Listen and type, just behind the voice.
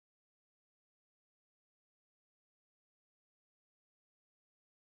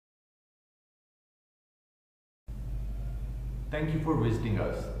Thank you for visiting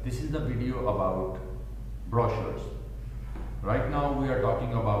us. This is the video about brochures. Right now we are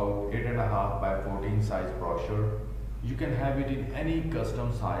talking about 8.5 by 14 size brochure. You can have it in any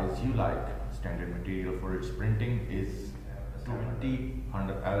custom size you like. Standard material for its printing is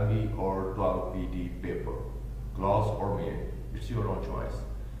 20/100 LB or 12 PT paper, gloss or matte. It's your own choice.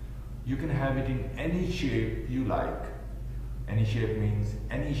 You can have it in any shape you like. Any shape means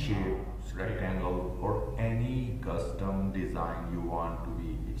any shape, rectangle or any custom design you want to be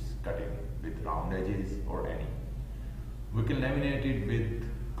its cutting with round edges or any. We can laminate it with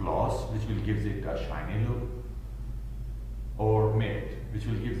gloss, which will give it a shiny look, or matte, which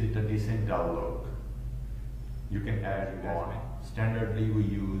will give it a decent dull look. You can add bond. Standardly we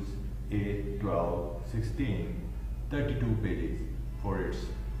use 8, 12, 16, 32 pages for its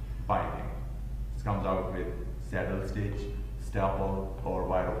binding. It comes out with saddle stitch, staple or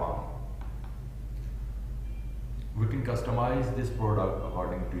wire bound. We can customize this product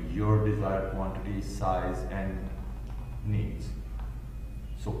according to your desired quantity, size and needs.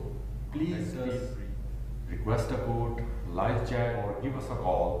 So please request a quote, live chat or give us a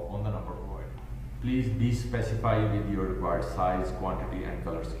call on the number provided. Please be specified with your required size, quantity and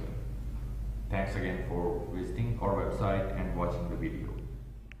color scheme. Thanks again for visiting our website and watching the video.